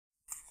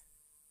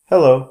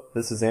Hello,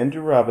 this is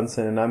Andrew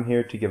Robinson and I'm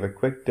here to give a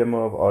quick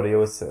demo of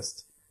Audio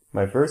Assist,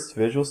 my first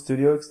Visual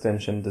Studio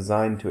extension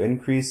designed to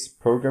increase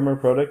programmer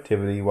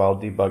productivity while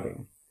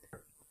debugging.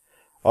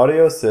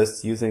 Audio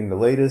Assist, using the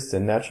latest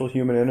in natural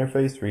human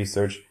interface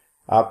research,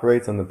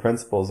 operates on the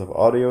principles of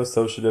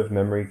audio-associative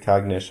memory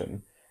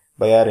cognition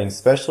by adding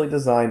specially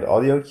designed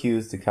audio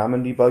cues to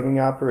common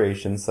debugging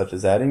operations such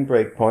as adding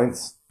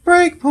breakpoints,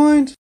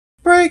 Breakpoint!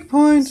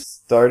 Breakpoint!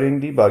 starting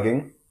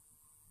debugging,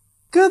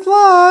 Good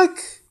luck!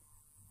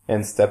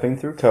 and stepping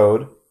through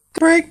code.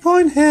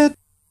 Breakpoint hit!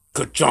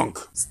 Ka-chunk!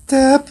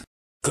 Step!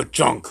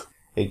 Ka-chunk!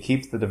 It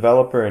keeps the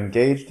developer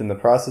engaged in the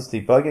process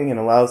debugging and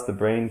allows the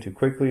brain to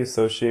quickly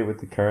associate with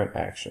the current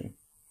action.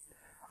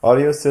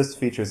 Audio Assist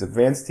features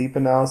advanced deep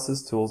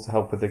analysis tools to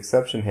help with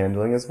exception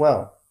handling as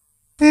well,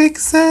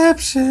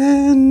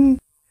 Exception!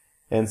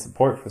 and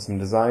support for some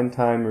design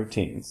time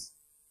routines.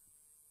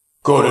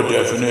 Go to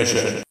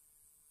definition.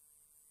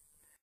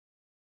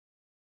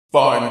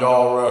 Find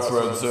all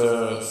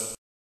references.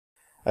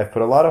 I've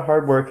put a lot of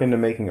hard work into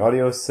making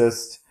Audio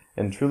Assist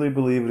and truly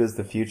believe it is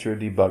the future of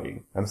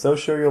debugging. I'm so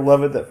sure you'll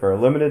love it that for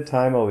a limited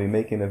time I'll be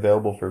making it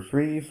available for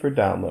free for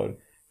download.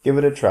 Give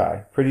it a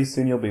try. Pretty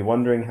soon you'll be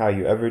wondering how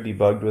you ever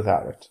debugged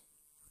without it.